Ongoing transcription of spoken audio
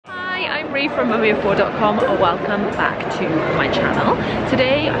Bree from mummyoffour.com. Welcome back to my channel.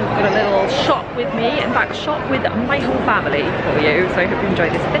 Today I've got a little shop with me, in fact shop with my whole family for you, so I hope you enjoy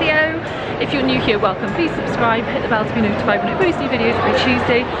this video. If you're new here, welcome, please subscribe, hit the bell to be notified when I post new videos every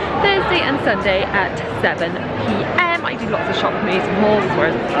Tuesday, Thursday and Sunday at 7 PM. I do lots of shop moves and hauls as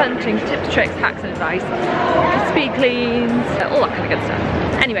well as punching, tips, tricks, hacks and advice, speed cleans, all that kind of good stuff.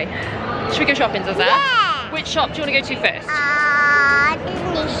 Anyway, should we go shopping, Zaza? Yeah! Which shop do you want to go to first?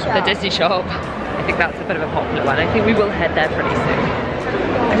 Disney shop. The Disney shop. I think that's a bit of a popular one. I think we will head there pretty soon.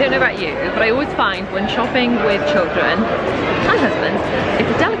 I don't know about you, but I always find when shopping with children and husbands,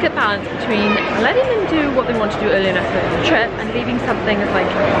 it's a delicate balance between letting them do what they want to do early enough in the trip and leaving something as like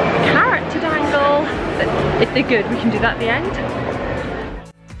a carrot to dangle. But if they're good, we can do that at the end.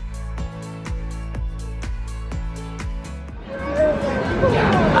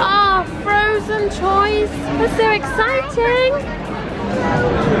 Oh, Frozen toys! That's so exciting!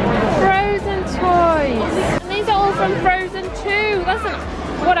 Frozen toys! And these are all from Frozen 2.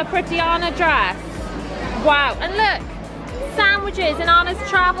 What a pretty Anna dress. Wow, and look! Sandwiches in Anna's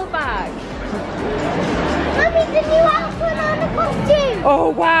travel bag. Mummy, the new Elsa and Anna costume! Oh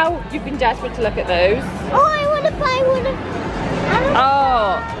wow, you've been desperate to look at those. Oh, I want to buy one of Anna's.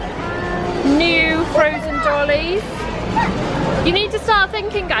 Oh, new Frozen dollies. You need to start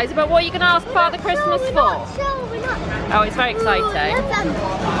thinking, guys, about what you can ask Father Christmas for. We're not. Oh, it's very exciting.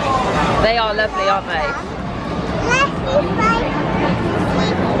 They are lovely, aren't they?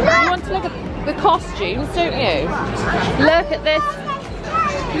 You want to look at the costumes, don't you? Look at this.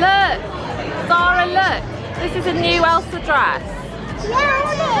 Look. Zara, look. This is a new Elsa dress.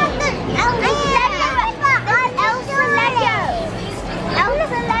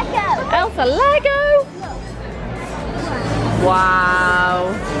 Elsa Lego.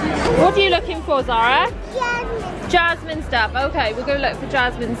 Wow. What are you looking for, Zara? Jasmine stuff. Okay, we'll go look for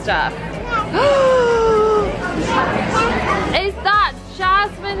Jasmine stuff. Is that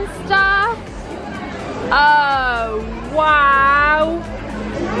Jasmine stuff? Oh, wow.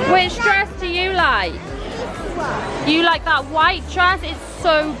 Which dress do you like? You like that white dress? It's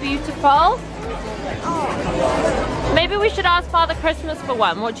so beautiful. Maybe we should ask Father Christmas for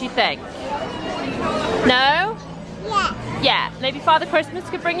one. What do you think? No? Yeah. Yeah, maybe Father Christmas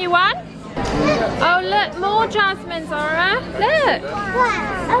could bring you one? Oh look, more Jasmine, Zara. Look.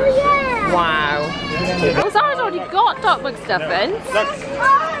 Oh yeah. Wow. Oh, Zara's already got Doc McStuffins. Oh,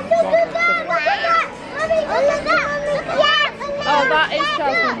 look at that. Look at that. Mommy, look at that. Yeah. Oh, that is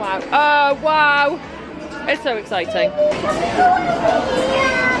Jasmine, wow. Oh, wow. It's so exciting.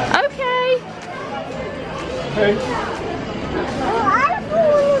 Okay.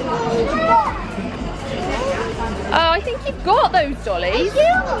 Oh, I think you've got those dollies.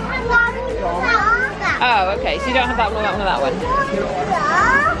 Oh, okay, so you don't have that one or that one or that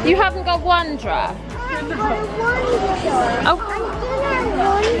one. You haven't got Wondra. Oh.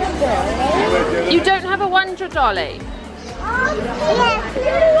 You don't have a Wondra dolly?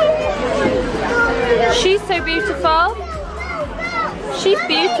 She's so beautiful. She's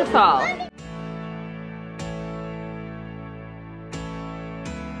beautiful.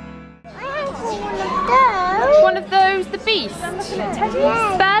 One of those, the Beast.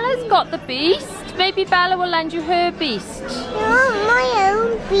 Yes. Bella's got the Beast. Maybe Bella will lend you her Beast. I want my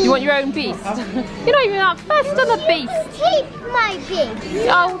own beast. You want your own Beast? You're not even that fussed on the Beast. Keep my beast.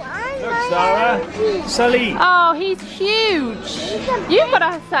 Oh. Look, Sarah. Sully. Oh, he's huge. You've got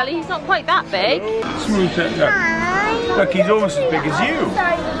a Sully. He's not quite that big. Smooth it. Look, he's almost as big as you.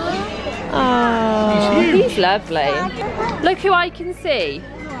 Oh, He's huge. he's lovely. Look who I can see.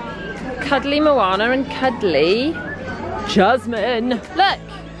 Cuddly Moana and Cuddly Jasmine. Look.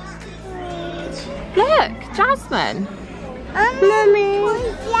 Look, Jasmine. Mommy.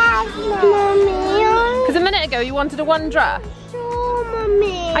 Because a minute ago you wanted a Wondra. Oh,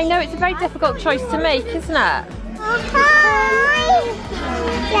 Mommy. I know, it's a very difficult choice to make, isn't it? Hi.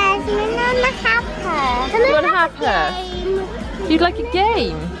 Jasmine, I want to have her. You want to have her? You'd like a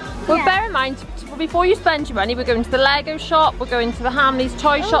game? Well, Yeah. bear in mind, before you spend your money, we're going to the Lego shop, we're going to the Hamleys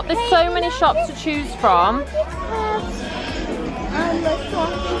toy shop. There's so many shops to choose from.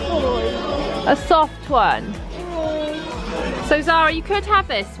 A soft one. So Zara, you could have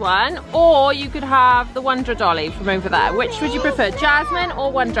this one, or you could have the Wondra dolly from over there. Which would you prefer, Jasmine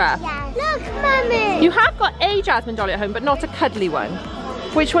or Wondra? Look, Mummy. You have got a Jasmine dolly at home, but not a cuddly one.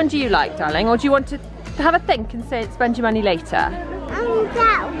 Which one do you like, darling? Or do you want to have a think and spend your money later?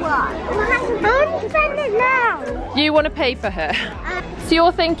 That one. I want to spend it now. You want to pay for her? So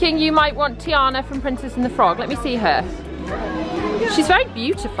you're thinking you might want Tiana from Princess and the Frog. Let me see her. She's very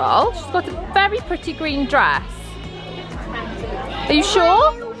beautiful. She's got a very pretty green dress. Are you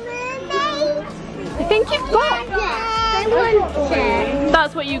sure? think you've got? I want it.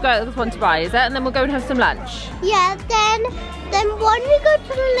 That's what you guys want to buy, is it? And then we'll go and have some lunch. Yeah, then when we go to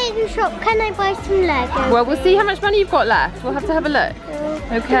the Lego shop, can I buy some Lego? Well, we'll see how much money you've got left. We'll have to have a look.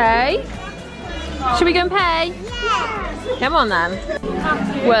 Okay. Should we go and pay? Yeah. Come on then.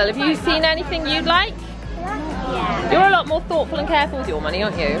 Well, have you seen anything you'd like? Yeah. You're a lot more thoughtful and careful with your money,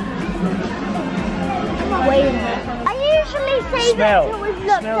 aren't you? Wait a minute. I usually say that till we've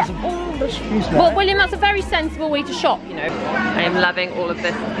looked at all the shops. Well, William, that's a very sensible way to shop, you know. I am loving all of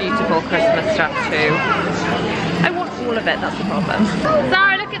this beautiful Christmas stuff too. I want all of it, that's the problem.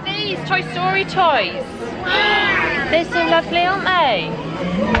 Zara, look at these Toy Story toys. They're so lovely, aren't they?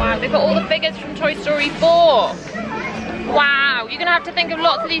 Wow, they've got all the figures from Toy Story 4. Wow, you're gonna have to think of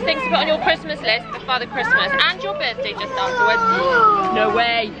lots of these things to put on your Christmas list for Father Christmas and your birthday just afterwards. No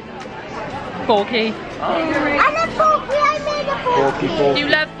way. Forky. I love Forky, I made a Forky. You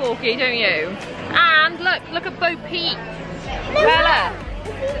love Forky, don't you? And look at Bo Peep. Bella.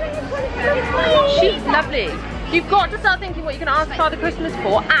 She's lovely. You've got to start thinking what you're going to ask Father Christmas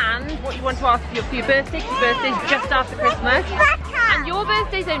for and what you want to ask for your birthday, because your birthday's just after Christmas. And your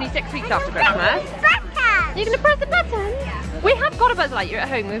birthday's only 6 weeks after Christmas. You're going to press the button? We have got a Buzz Lightyear at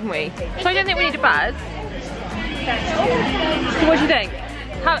home, haven't we? So I don't think we need a Buzz. So what do you think?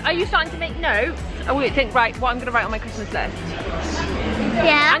 Are you starting to make notes? Or will you think, right, what I'm going to write on my Christmas list?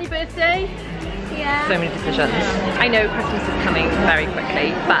 Yeah. And your birthday? Yeah. So many decisions. I know Christmas is coming very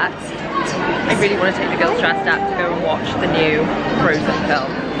quickly, but I really want to take the girls dressed up to go and watch the new Frozen film.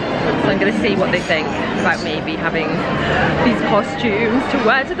 So I'm going to see what they think about maybe having these costumes to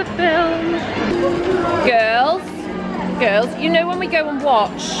wear to the film. Girls, you know when we go and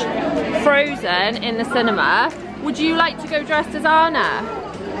watch Frozen in the cinema, would you like to go dressed as Anna?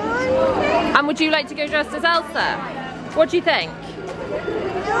 And would you like to go dressed as Elsa? What do you think?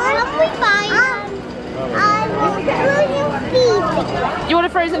 You want a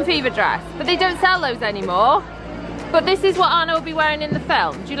Frozen Fever dress? But they don't sell those anymore. But this is what Anna will be wearing in the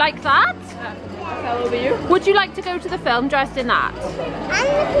film. Do you like that? Yeah. Would you like to go to the film dressed in that?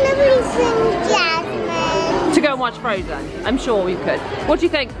 Jasmine. To go and watch Frozen? I'm sure you could. What do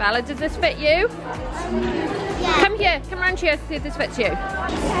you think, Bella? Does this fit you? Yeah. Come here, come around here to see if this fits you.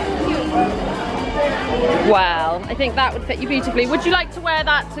 Well, I think that would fit you beautifully. Would you like to wear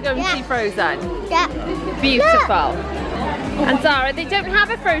that to go and see Frozen? Yeah. Beautiful. Yeah. And Zara, they don't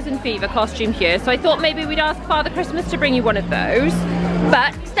have a Frozen Fever costume here, so I thought maybe we'd ask Father Christmas to bring you one of those.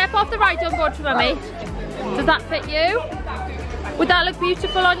 But step off the ride on board for Mummy. Does that fit you? Would that look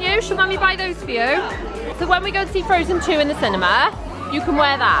beautiful on you? Shall Mummy buy those for you? So when we go to see Frozen 2 in the cinema, you can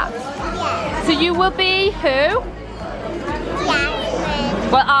wear that. Yeah. So you will be who?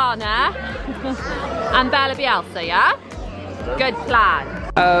 Jasmine. Well, Anna. And Bella be Elsa, yeah? Good plan.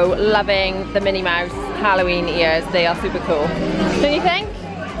 Oh, loving the Minnie Mouse Halloween ears. They are super cool. Don't you think?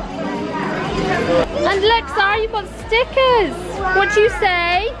 And look, Zara, you've got stickers. What do you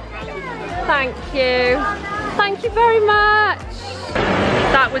say? Thank you. Thank you very much.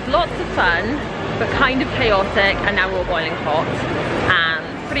 That was lots of fun, but kind of chaotic, and now we're all boiling hot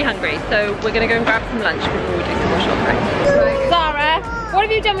and pretty hungry. So we're gonna go and grab some lunch before we do some more shopping. Zara, what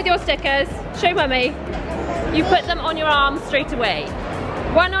have you done with your stickers? Show Mummy. You put them on your arm straight away.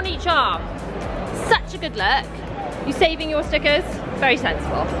 One on each arm. Such a good look. You saving your stickers? Very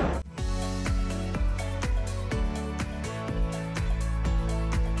sensible.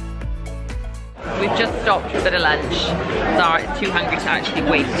 We've just stopped for a bit of lunch. Zara is too hungry to actually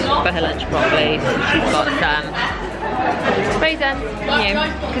wait for her lunch properly. So she's got some raisins,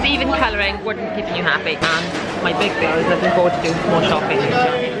 because even colouring wouldn't keep you happy. And my big girl is looking forward to doing some more shopping.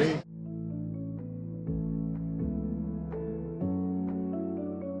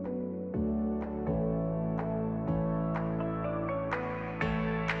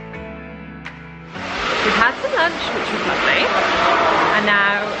 We've had some lunch, which was lovely, and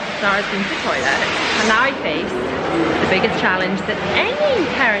now Zara's been to the toilet, and now I face the biggest challenge that any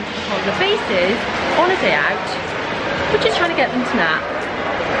parent of a toddler faces on a day out, which is trying to get them to nap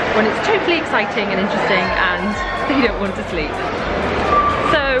when it's totally exciting and interesting and they don't want to sleep.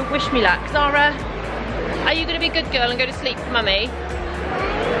 So wish me luck. Zara, are you going to be a good girl and go to sleep for Mummy?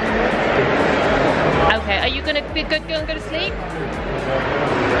 Okay, are you going to be a good girl and go to sleep?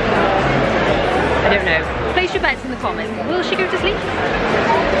 I don't know. Place your bets in the comments. Will she go to sleep?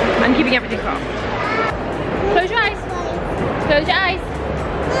 I'm keeping everything crossed. Close your eyes. Close your eyes.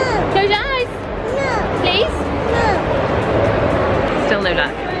 No. Close your eyes. No. Please. No. Still no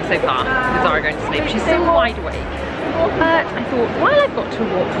luck so far with Zara going to sleep. She's so wide awake. But I thought, while I've got to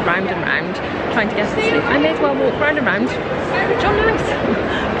walk round and round trying to get to sleep, I may as well walk round and round with John Lewis.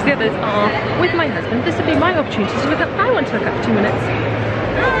 Because the others are with my husband. This would be my opportunity to look up. I want to look up for 2 minutes.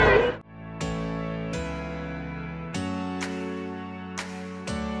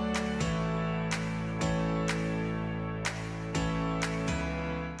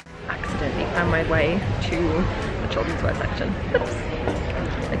 Accidentally found my way to the children's wear section. Oops.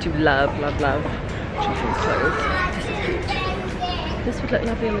 I do love, love, love children's clothes. This is cute. This would look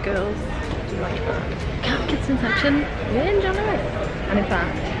lovely on the girls. I do like that. Cath Kidston section in John Lewis. And in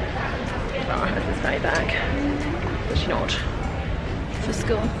fact, Sarah has this very bag. Does she not? For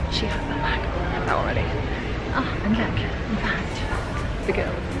school, she has that bag. I have that already. Ah, and look, in fact, the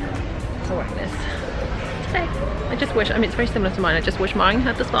girls are wearing this. So, I just wish, I mean it's very similar to mine, I just wish mine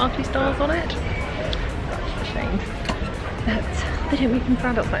had the sparkly stars on it. Such a shame that they don't make them for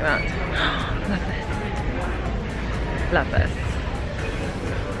adults like that. Love this. Love this.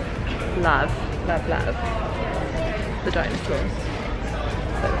 Love, love, love. The dinosaurs.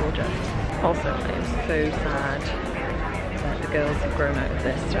 So gorgeous. Also, I am so sad that the girls have grown out of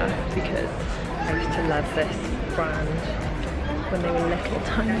this stuff because I used to love this brand when they were little,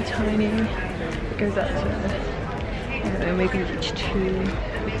 tiny, tiny. It goes up to, I don't know, maybe each 2.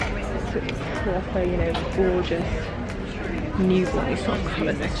 It's proper, you know, gorgeous newborn soft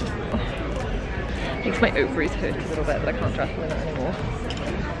colours. It's just, makes my ovaries hurt a little bit, but I can't dress them in that anymore.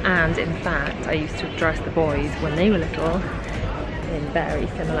 And in fact, I used to dress the boys when they were little in very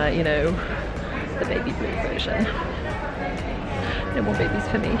similar, you know, the baby blue version. No more babies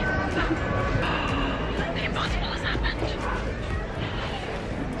for me. The impossible has happened.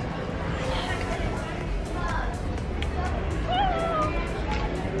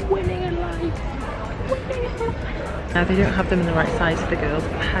 Winning in life. Winning in life. Now they don't have them in the right size for the girls,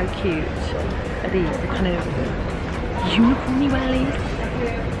 but how cute are these? They're kind of unicorny wellies.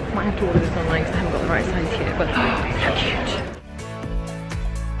 Might have to order this online because I haven't got the right size here, but how cute.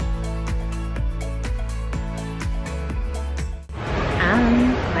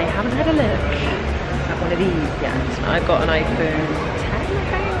 And I haven't had a look at one of these yet. I've got an iPhone 10, I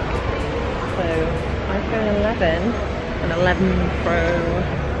think. So iPhone 11 and 11 Pro.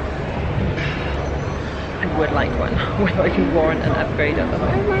 I would like one, whether I can warrant an upgrade at the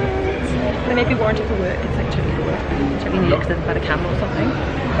moment. They may be warranted for work, it's actually for work. Which I really need because there's a better camera or something.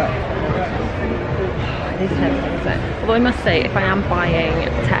 But these tend to things there. Although I must say, if I am buying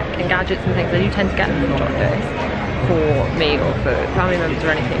tech and gadgets and things, I do tend to get them from John Lewis for me or for family members or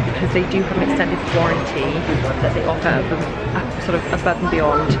anything because they do have an extended warranty that they offer sort of above and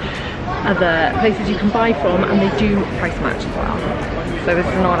beyond other places you can buy from, and they do price match as well. So this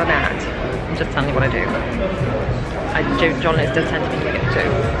is not an ad. I'm just telling you what I do. John Lewis does tend to be doing it too.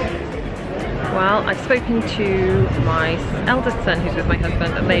 Well, I've spoken to my eldest son who's with my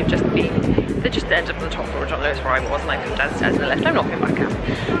husband, and they just ended up on the top floor of John Lewis where I was, and I put downstairs in the lift. I'm not going back up.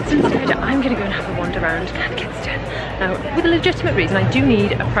 So instead, I'm going to go and have a wander around Cath Kidston. Now, with a legitimate reason, I do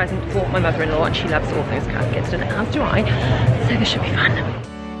need a present for my mother-in-law, and she loves all things Cath Kidston, as do I, so this should be fun.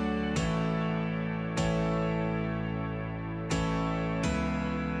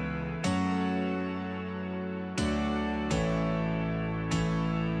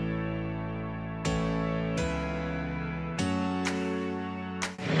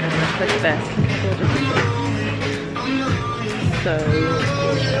 Look at this, look how gorgeous it is. So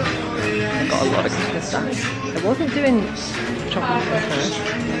gorgeous. I've got a lot of Christmas stuff. I wasn't doing chocolate Christmas.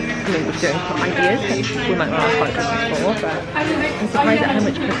 I mean, we're doing some ideas that we might want to buy Christmas for, but I'm surprised at how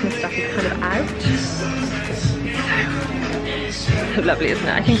much Christmas stuff is kind of out. So lovely, isn't it?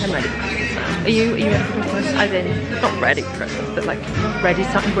 I think I'm ready for Christmas now. Are you ready for Christmas? As in, not ready for Christmas, but like ready to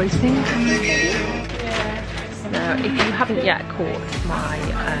start embracing? Now, if you haven't yet caught my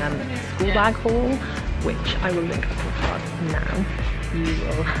school bag haul, which I will link up in the cards now, you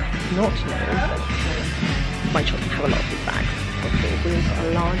will not know that my children have a lot of these bags. We've got a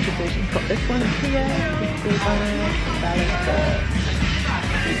larger version. We've got this one here, this school bag, Bella's got,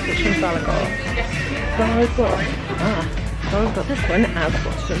 which one's Bella got? Bella's got this one, as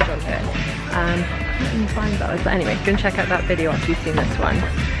got John Lewis. I can't even find Bella's, but anyway, go and check out that video after you've seen this one.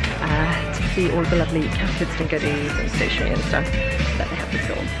 To see all the lovely Cath Kidston goodies and stationery and stuff that they have to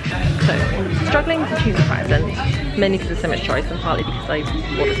store. So, struggling to choose a present, mainly because there's so much choice and partly because I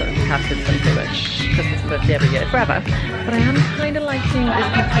order something from Cath Kidston pretty much Christmas and birthday every year, forever. But I am kind of liking this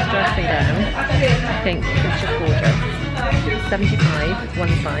Christmas dressing down. I think it's just gorgeous. 75,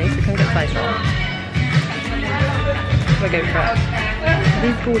 one size, we can get size wrong. So I go for it.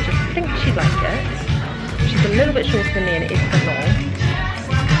 It is gorgeous, I think she'd like it. She's a little bit shorter than me and it is quite long.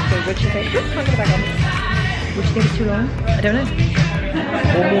 So would she say, can't get a bag on. Would you think it's too long? I don't know.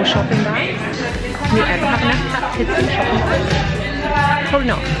 Or more shopping bags? Can you ever have enough Cath Kidston shopping bags? Probably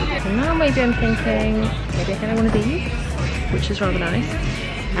not. So now maybe I'm thinking, maybe I can have one of these, which is rather nice.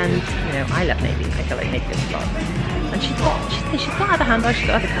 And you know, I love navy. I feel like navy is a lot. And she's got other handbags, she's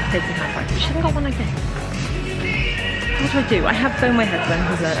got other Cath Kidston handbags, but she hasn't got one like this. What do? I have phoned my husband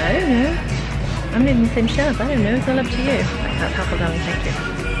who's like, I don't know. I'm in the same shelf, I don't know, it's all up to you. Like, that's helpful, darling, thank you.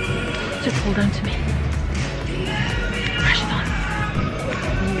 Just hold down to me. Pressure's on.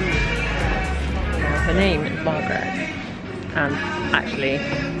 Her name is Margaret. And actually,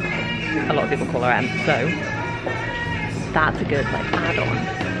 a lot of people call her Em, so that's a good like add-on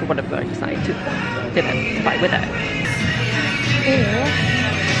for whatever I decide to, you know, to buy with it. Or,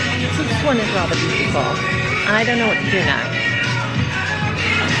 so this one is rather beautiful. And I don't know what to do now.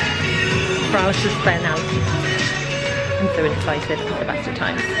 Paralysis by analysis. I'm so indecisive at the best of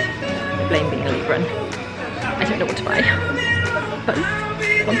times. I blame being a Libran. I don't know what to buy.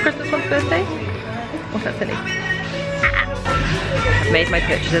 Both. One's Christmas, one's birthday. What's that silly? I've made my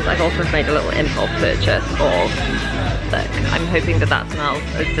purchases. I've also made a little impulse purchase of look. I'm hoping that that smells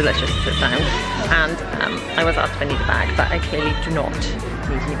as delicious as it sounds. And I was asked if I need a bag, but I clearly do not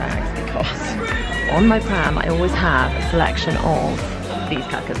need any bags because on my pram I always have a selection of these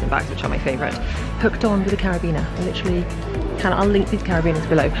Cath Kidston bags, which are my favourite, hooked on with a carabiner. I literally I'll link these carabiners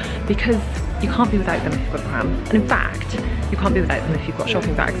below because you can't be without them if you've got a pram. And in fact, you can't be without them if you've got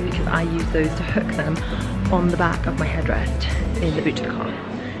shopping bags because I use those to hook them on the back of my headrest in the boot of the car.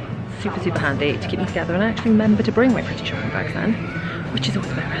 Super, super handy to keep them together, and I actually remember to bring my pretty shopping bags then, which is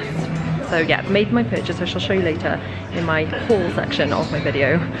always a best. So yeah, made my purchase. I shall show you later in my haul section of my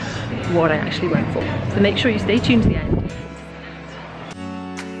video what I actually went for. So make sure you stay tuned to the end.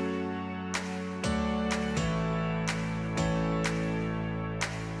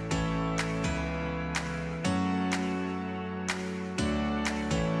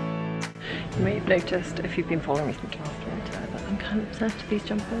 You may have noticed, if you've been following me since last winter, that I'm kind of obsessed with these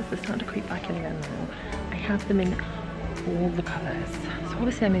jumpers. They're starting to creep back in again now. I have them in all the colours. So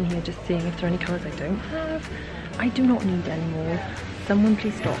obviously I'm in here just seeing if there are any colours I don't have. I do not need any more. Someone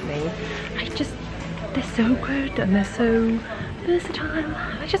please stop me. They're so good and they're so versatile.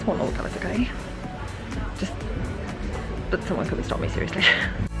 I just want all the colours, okay? But someone come and stop me, seriously.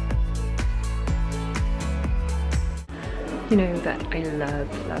 You know that I love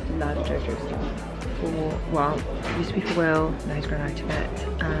Jojo stuff. Well, it used to be for Will, now he's grown out of it,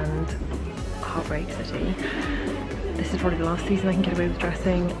 and Heartbreak City. This is probably the last season I can get away with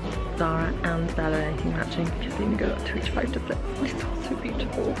dressing Zara and Bella anything matching because they only go up to each 5 to 6. It's all so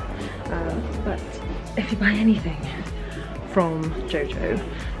beautiful. But if you buy anything from Jojo,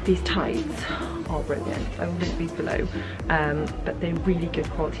 these tights are brilliant. I will link these below. But they're really good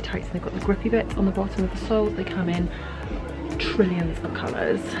quality tights, and they've got the grippy bits on the bottom of the soles. They come in trillions of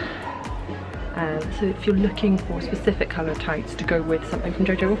colours. So if you're looking for specific colour tights to go with something from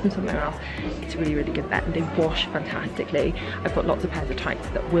Jojo or from somewhere else, it's a really, really good bet, and they wash fantastically. I've got lots of pairs of tights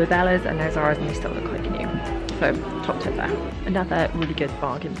that were Bella's and now Zara's, and they still look like new. So top tip there. Another really good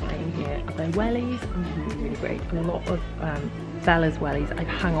bargain thing here are their wellies. Really, really great. And a lot of Bella's wellies I've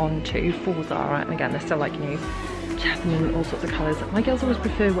hung on to for Zara, and again they're still like new. Jasmine, all sorts of colours. My girls always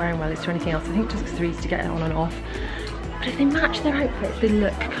prefer wearing wellies to anything else, I think just because they're easy to get it on and off. But if they match their outfits, they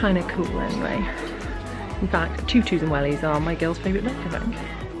look kind of cool anyway. In fact, tutus and wellies are my girl's favourite look, I think.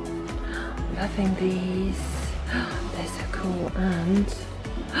 Loving these. They're so cool, and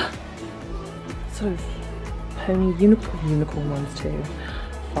sort of pony unicorn ones too.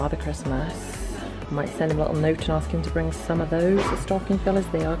 Father Christmas. Might send him a little note and ask him to bring some of those as stocking fillers.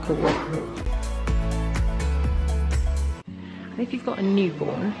 They are cool. And if you've got a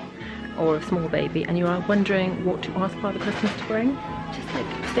newborn or a small baby and you are wondering what to ask Father Christmas to bring, just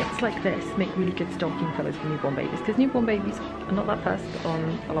like bits like this make really good stocking fillers for newborn babies, because newborn babies are not that fussed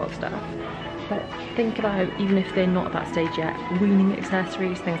on a lot of stuff. But think about, even if they're not at that stage yet, weaning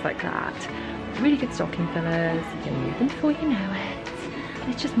accessories, things like that. Really good stocking fillers, you can use them before you know it.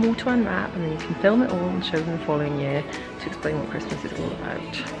 And it's just more to unwrap, and then you can film it all and show them the following year to explain what Christmas is all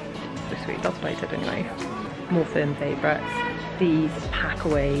about. So sweet, that's what I said anyway. More firm favourites. These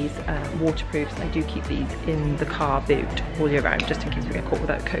packaways, waterproofs, I do keep these in the car boot all year round just in case we get caught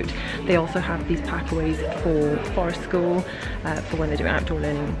without a coat. They also have these packaways for forest school, for when they're doing outdoor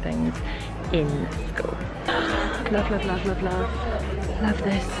learning things in school. Love, love, love, love, love. Love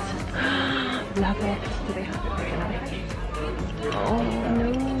this. Love it. Do they have it very nice? Oh no,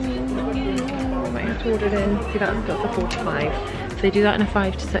 I might have to order it in. See, that's a 4 to 5. So they do that in a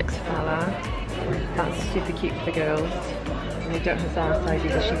 5 to 6 fella. That's super cute for the girls. and they don't have Zara size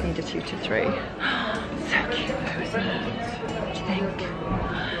either. She's needed 2 to 3. So cute though, isn't it? What do you think?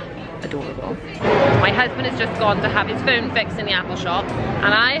 Adorable. My husband has just gone to have his phone fixed in the Apple shop,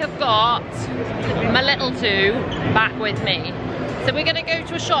 and I have got my little two back with me. So we're gonna go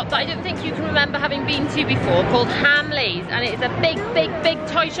to a shop that I don't think you can remember having been to before, called Hamley's, and it's a big, big, big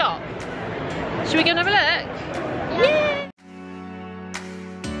toy shop. Should we go and have a look? Yeah!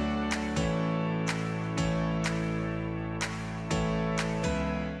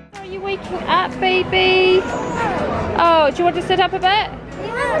 Are you waking up, baby? Oh, do you want to sit up a bit?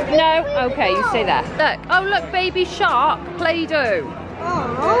 No? Okay, you stay there. Look, oh look, Baby Shark Play-Doh.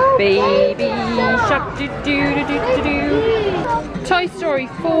 Oh, Baby Shark do do do do do do. Toy Story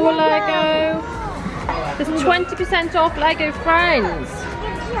 4 Lego. There's 20% off Lego Friends.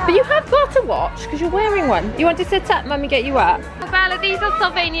 But you have got a watch because you're wearing one. You want to sit up, Mummy get you up? Oh, Bella, these are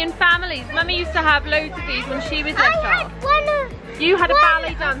Sylvanian families. Mummy used to have loads of these when she was little. You had a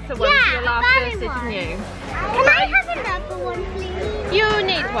ballet dancer one for your last birthday, didn't you? Can I have another one, please? You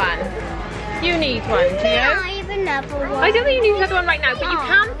need one. You need one, do you? I have another one. I don't think you need another one right now, but you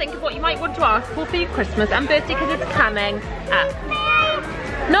can think of what you might want to ask for your Christmas and birthday because it's coming up.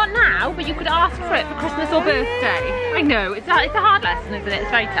 Not now, but you could ask for it for Christmas or birthday. I know, it's a hard lesson, isn't it?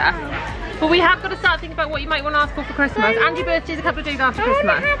 It's very tough. But we have got to start thinking about what you might want to ask for Christmas. And your birthday's a couple of days after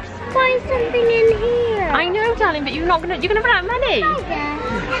Christmas. I have to find something in here. I know, darling, but you're gonna run out of money.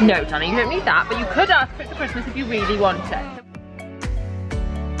 Yeah. No, darling, you don't need that, but you could ask for it for Christmas if you really want it.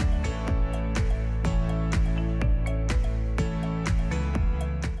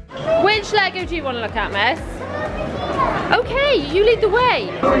 Which Lego do you want to look at, miss? Okay, you lead the way.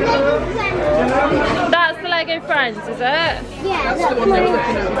 That's the Lego Friends, is it? Yeah, that's the Lego that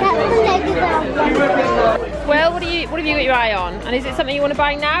one. Well, what have you got your eye on? And is it something you want to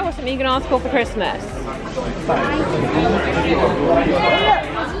buy now or something you're going to ask for Christmas?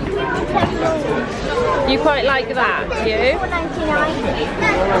 You quite like that, do you?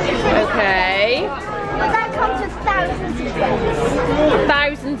 Okay. But that comes with thousands of bricks.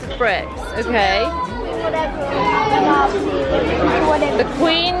 Thousands of bricks, okay. The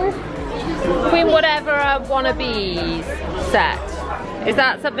Queen whatever wannabes set. Is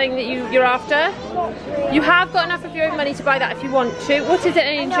that something that you're after? You have got enough of your own money to buy that if you want to. What is it,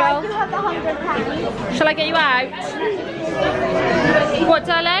 Angel? No, I do have £100. Shall I get you out? What,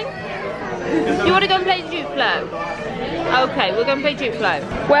 darling? You want to go and play Duplo? Okay, we'll go and play Duplo.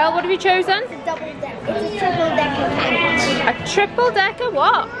 Well, what have you chosen? It's a triple-decker couch. A triple-decker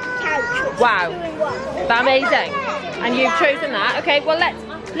what? Couch. Wow. 2 in 1. That's amazing. And you've chosen that. Okay, well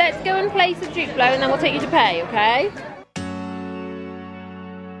let's go and play some Duplo and then we'll take you to pay, okay?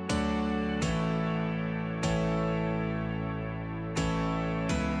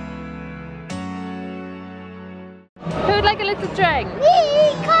 Who would like a little drink?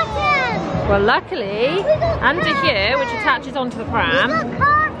 Me, Cotton. Well, luckily, under here, which attaches onto the pram.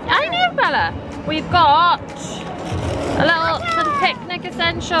 I know, Bella. We've got a little some picnic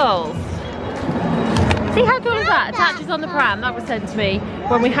essentials. See how cool is that? Attaches on the pram. That was sent to me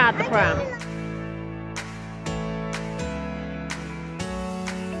when we had the pram.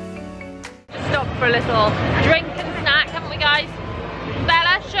 Just stopped for a little drink and snack, haven't we, guys?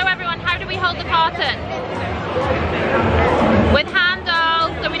 Bella, show everyone, how do we hold the carton? With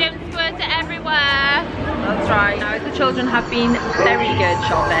handles, so we don't squirt it everywhere. That's right. Now, as the children have been very good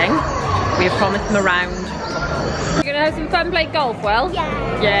shopping, we have promised them around. You're gonna have some fun playing golf, Will?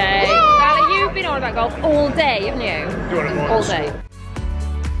 Yeah. Yay. Yeah. Bella, you've been on about golf all day, haven't you? Doing it All once. day.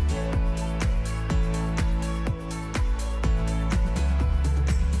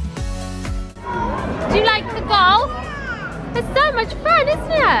 Do you like the golf? It's so much fun,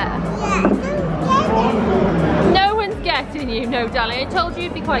 isn't it? No one's getting you, no, darling. I told you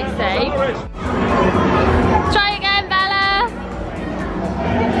you'd be quite safe. Try again, Bella.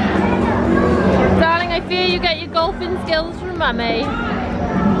 Darling, I fear you get your golfing skills from Mummy.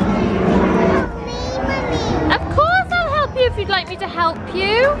 Of course I'll help you if you'd like me to help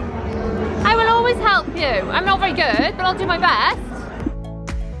you. I will always help you. I'm not very good, but I'll do my best.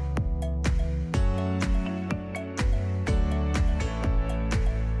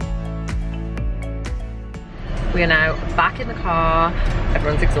 We are now back in the car.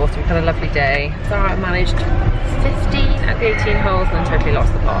 Everyone's exhausted. We've had a lovely day. Zara managed 15 out of the 18 holes and then totally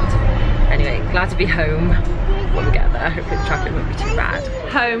lost the pot. Anyway, glad to be home when we get there. Hopefully the traffic won't be too bad.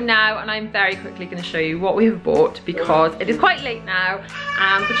 Home now, and I'm very quickly going to show you what we have bought because it is quite late now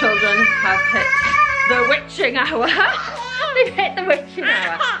and the children have hit the witching hour. They've hit the witching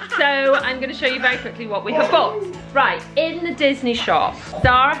hour. So I'm going to show you very quickly what we have bought. Right, in the Disney shop,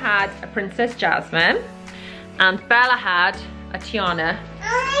 Zara had a Princess Jasmine. And Bella had a tiara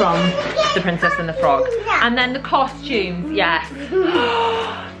from The Princess and the Frog. And then the costumes, yes.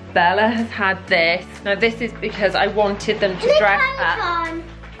 Bella has had this. Now this is because I wanted them to dress up.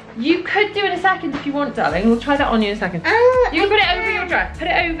 You could do it in a second if you want, darling. We'll try that on you in a second. You can put it over your dress. Put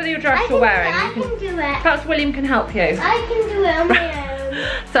it over your dress you're wearing. I can do it. Perhaps William can help you. I can do it on my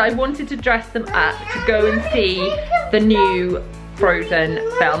own. So I wanted to dress them up to go and see the new Frozen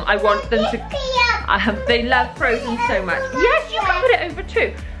film. I want them to, they love Frozen so much. Yes, you can put it over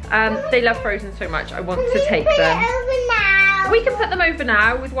too. They love Frozen so much. I want to take them. We can put them over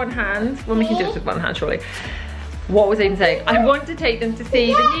now with one hand. Well, we can do this with one hand, surely. What was I even saying? I want to take them to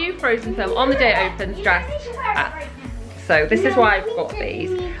see the new Frozen film on the day it opens, dressed up. So this is why I've got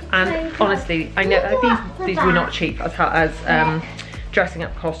these. And honestly, I know these were not cheap as dressing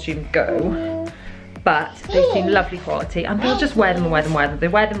up costumes go. But they seem lovely quality, and they'll just wear them and wear them and wear them. They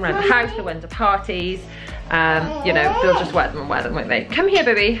wear them around the house, they wear them to parties. You know, they'll just wear them and wear them, won't they? Come here,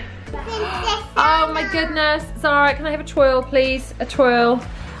 baby. Oh my goodness. Zara, can I have a twirl, please? A twirl.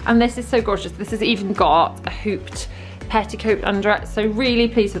 And this is so gorgeous. This has even got a hooped petticoat under it. So really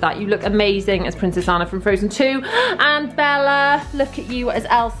pleased with that. You look amazing as Princess Anna from Frozen 2. And Bella, look at you as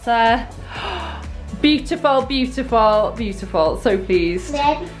Elsa. Beautiful, beautiful, beautiful. So pleased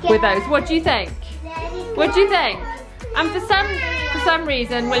with those. What do you think? What do you think? And for some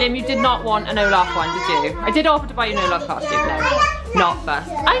reason, William, you did not want an Olaf one, did you? I did offer to buy you an Olaf costume. No, not first.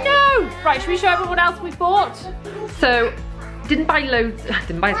 I know! Right, should we show everyone what else we bought? So, didn't buy loads,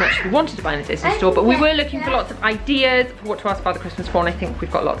 didn't buy as much as we wanted to buy in the Disney store, but we were looking for lots of ideas for what to ask Father Christmas for, and I think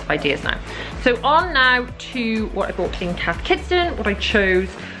we've got lots of ideas now. So on now to what I bought in Cath Kidston, what I chose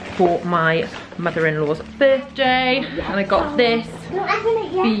for my mother-in-law's birthday. And I got this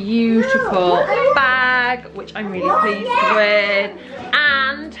beautiful bag, which I'm really pleased with,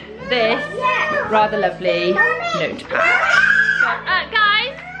 and this rather lovely notepad. So,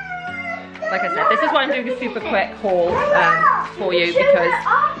 guys, like I said, this is why I'm doing a super quick haul for you, because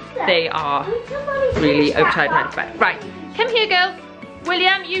they are really overtired and ready for bed. Right, come here, girls.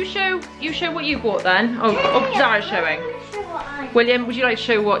 William, you show what you bought then. Oh, Zara's showing. William, would you like to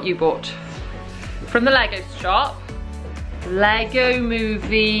show what you bought? From the Lego shop. Lego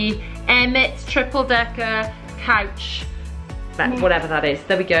Movie, Emmett's triple decker couch, whatever that is.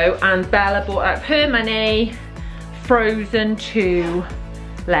 There we go. And Bella bought out her money Frozen 2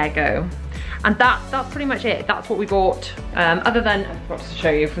 Lego. And that's pretty much it. That's what we bought. Other than, I forgot to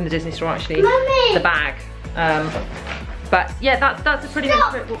show you from the Disney store actually, the bag. But yeah, that's pretty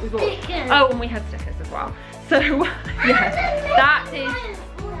much what we bought. Oh, and we had stickers as well. So yeah, that is,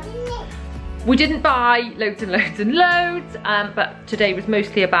 we didn't buy loads and loads and loads, but today was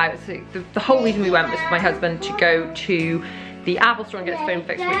mostly about, so the whole reason we went was for my husband to go to the Apple store and get his phone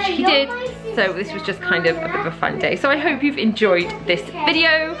fixed, which he did. So this was just kind of a bit of a fun day. So I hope you've enjoyed this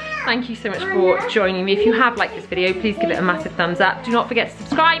video. Thank you so much for joining me. If you have liked this video, please give it a massive thumbs up. Do not forget to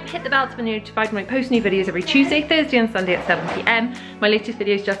subscribe, hit the bell to be notified when I post new videos every Tuesday, Thursday and Sunday at 7 PM. My latest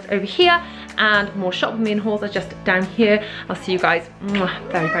video is just over here, and more shop with me and hauls are just down here. I'll see you guys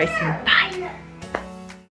very, very soon. Bye.